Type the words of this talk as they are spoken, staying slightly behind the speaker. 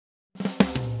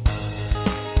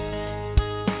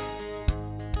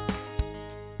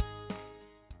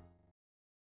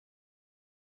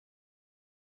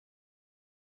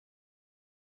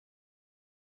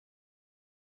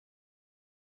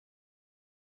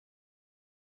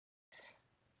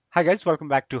Hi guys, welcome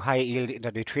back to High Yield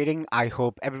Intraday Trading. I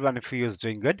hope everyone of you is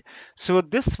doing good. So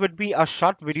this would be a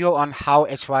short video on how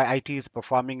HYIT is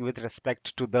performing with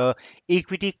respect to the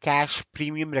equity cash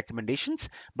premium recommendations.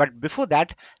 But before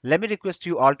that, let me request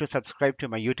you all to subscribe to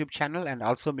my YouTube channel and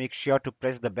also make sure to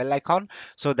press the bell icon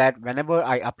so that whenever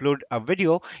I upload a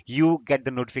video, you get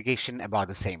the notification about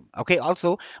the same. Okay,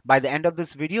 also by the end of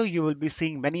this video, you will be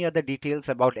seeing many other details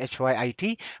about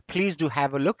HYIT. Please do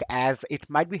have a look as it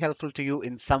might be helpful to you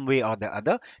in some way or the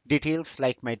other. Details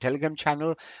like my Telegram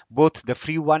channel, both the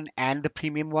free one and the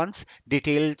premium ones,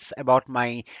 details about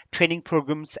my training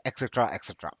programs, etc.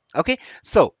 etc. Okay,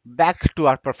 so back to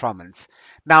our performance.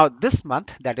 Now, this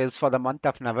month, that is for the month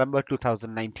of November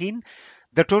 2019,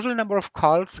 the total number of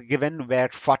calls given were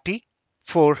 40.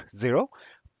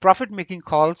 Profit making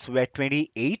calls were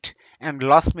 28 and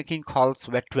loss making calls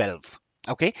were 12.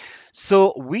 Okay,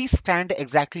 so we stand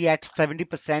exactly at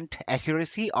 70%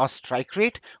 accuracy or strike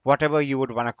rate, whatever you would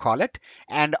want to call it.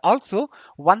 And also,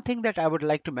 one thing that I would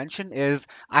like to mention is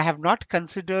I have not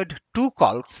considered two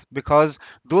calls because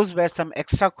those were some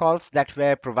extra calls that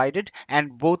were provided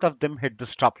and both of them hit the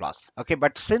stop loss. Okay,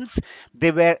 but since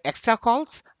they were extra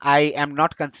calls, I am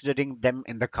not considering them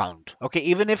in the count. Okay,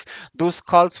 even if those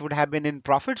calls would have been in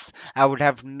profits, I would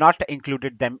have not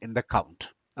included them in the count.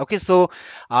 Okay, so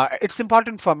it's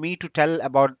important for me to tell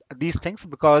about these things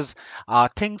because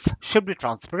things should be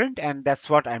transparent, and that's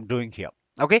what I'm doing here.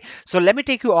 Okay, so let me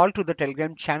take you all to the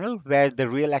Telegram channel where the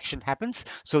real action happens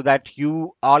so that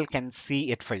you all can see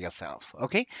it for yourself.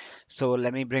 Okay, so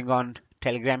let me bring on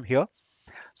Telegram here.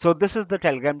 So this is the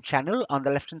Telegram channel. On the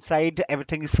left hand side,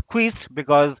 everything is squeezed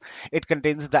because it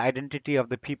contains the identity of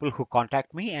the people who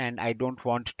contact me, and I don't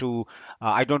want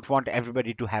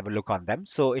everybody to have a look on them.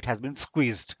 So it has been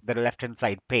squeezed, the left hand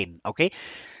side pane. Okay.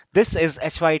 This is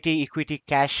HYT Equity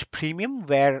Cash Premium,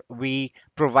 where we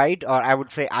provide, or I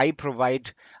would say I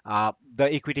provide, the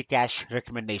equity cash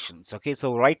recommendations. Okay,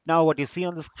 so right now what you see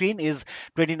on the screen is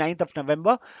 29th of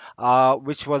November,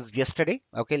 which was yesterday.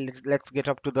 Okay, let's get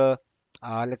up to the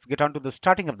let's get on to the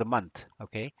starting of the month.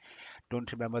 Okay,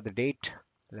 don't remember the date.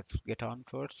 Let's get on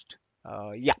first.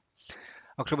 Yeah,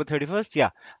 October 31st, yeah.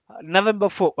 November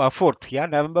 4th, yeah.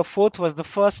 November 4th was the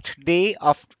first day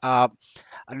of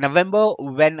November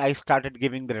when I started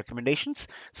giving the recommendations.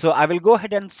 So I will go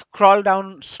ahead and scroll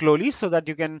down slowly so that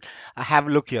you can have a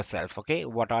look yourself, okay,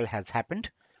 what all has happened.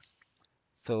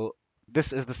 So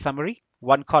this is the summary.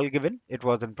 One call given, it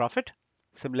was in profit.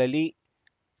 Similarly,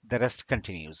 the rest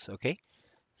continues, okay.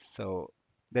 So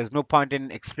there's no point in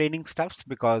explaining stuffs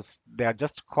because they are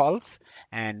just calls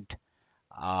and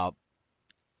uh,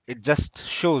 it just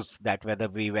shows that whether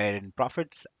we were in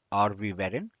profits or we were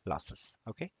in losses,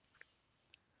 okay.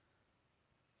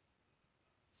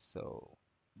 So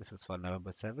this is for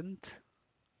November 7th.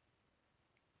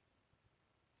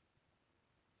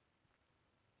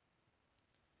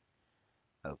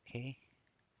 Okay.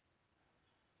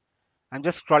 I'm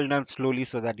just scrolling down slowly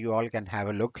so that you all can have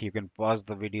a look. You can pause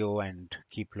the video and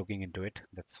keep looking into it.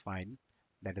 That's fine.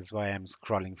 That is why I'm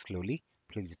scrolling slowly.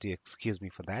 Please do excuse me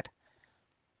for that.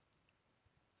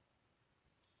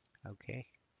 Okay.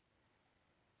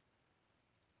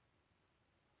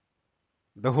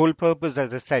 The whole purpose,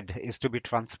 as I said, is to be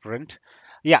transparent.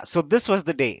 Yeah, so this was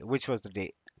the day. Which was the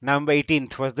day? November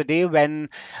 18th was the day when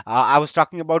I was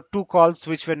talking about two calls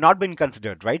which were not being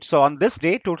considered, right? So on this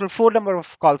day, total four number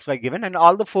of calls were given, and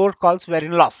all the four calls were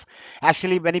in loss.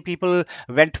 Actually, many people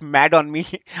went mad on me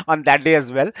on that day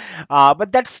as well,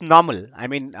 but that's normal. I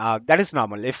mean, that is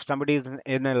normal. If somebody is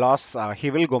in a loss, he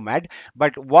will go mad.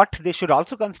 But what they should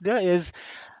also consider is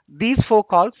these four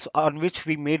calls on which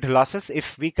we made losses,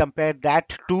 if we compare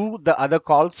that to the other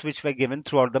calls which were given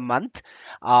throughout the month,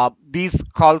 these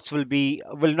calls will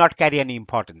not carry any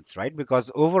importance, right? Because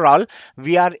overall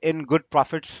we are in good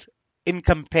profits in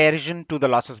comparison to the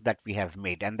losses that we have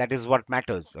made, and that is what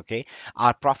matters. Okay,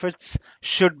 our profits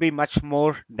should be much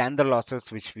more than the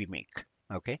losses which we make.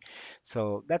 Okay,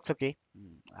 so that's okay.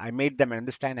 I made them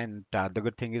understand, and the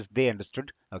good thing is they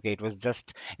understood. Okay, it was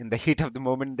just in the heat of the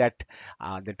moment that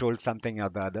they told something or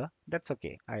the other. That's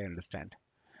okay. I understand.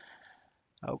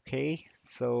 Okay,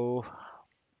 so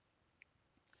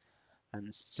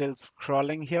I'm still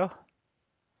scrolling here.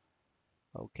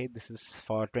 Okay, this is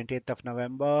for 20th of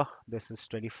November. This is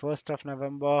 21st of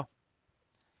November,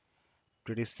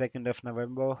 22nd of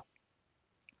November,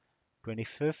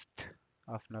 25th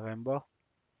of November.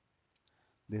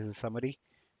 This is a summary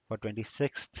for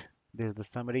 26th. This is the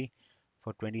summary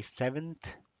for 27th.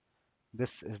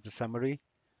 This is the summary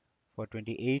for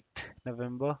 28th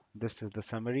November. This is the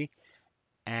summary.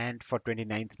 And for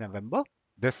 29th November,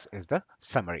 this is the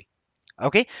summary.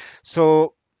 Okay,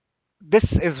 so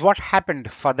this is what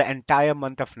happened for the entire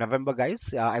month of November,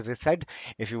 guys. As I said,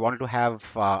 if you want to have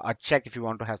a check, if you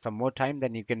want to have some more time,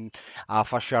 then you can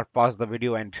for sure pause the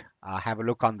video and have a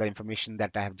look on the information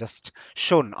that I have just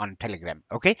shown on Telegram.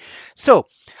 Okay, so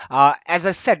as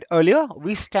I said earlier,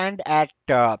 we stand at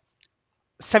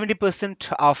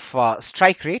 70% of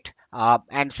strike rate.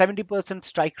 And 70%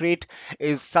 strike rate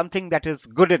is something that is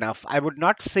good enough. I would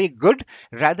not say good,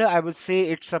 rather I would say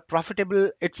it's a profitable.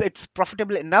 It's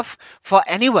profitable enough for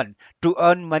anyone to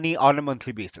earn money on a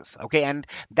monthly basis. Okay, and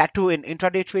that too in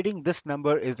intraday trading, this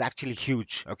number is actually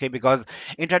huge. Okay, because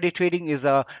intraday trading is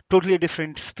a totally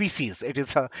different species. It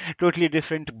is a totally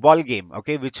different ball game.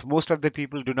 Okay, which most of the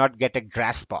people do not get a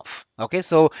grasp of. Okay,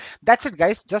 so that's it,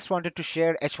 guys. Just wanted to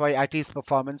share HYIT's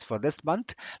performance for this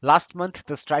month. Last month,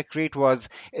 the strike rate was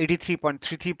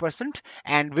 83.33%,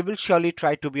 and we will surely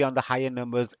try to be on the higher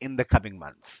numbers in the coming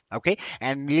months. Okay,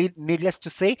 and needless to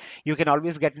say, you can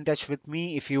always get in touch with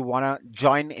me if you want to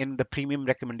join in the premium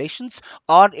recommendations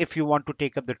or if you want to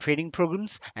take up the training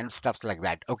programs and stuffs like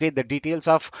that. Okay, the details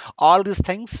of all these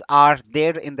things are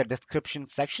there in the description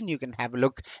section. You can have a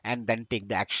look and then take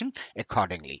the action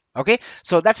accordingly. Okay,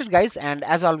 so that's it, guys. And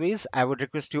as always, I would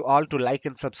request you all to like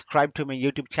and subscribe to my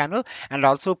YouTube channel. And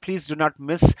also, please do not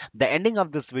miss the ending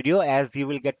of this video, as you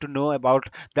will get to know about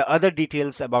the other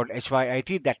details about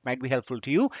HYIT that might be helpful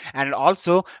to you. And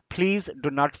also, please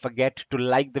do not forget to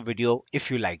like the video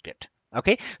if you liked it.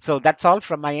 Okay, so that's all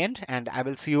from my end, and I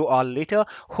will see you all later.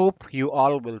 Hope you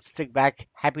all will stick back.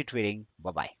 Happy trading.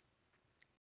 Bye bye.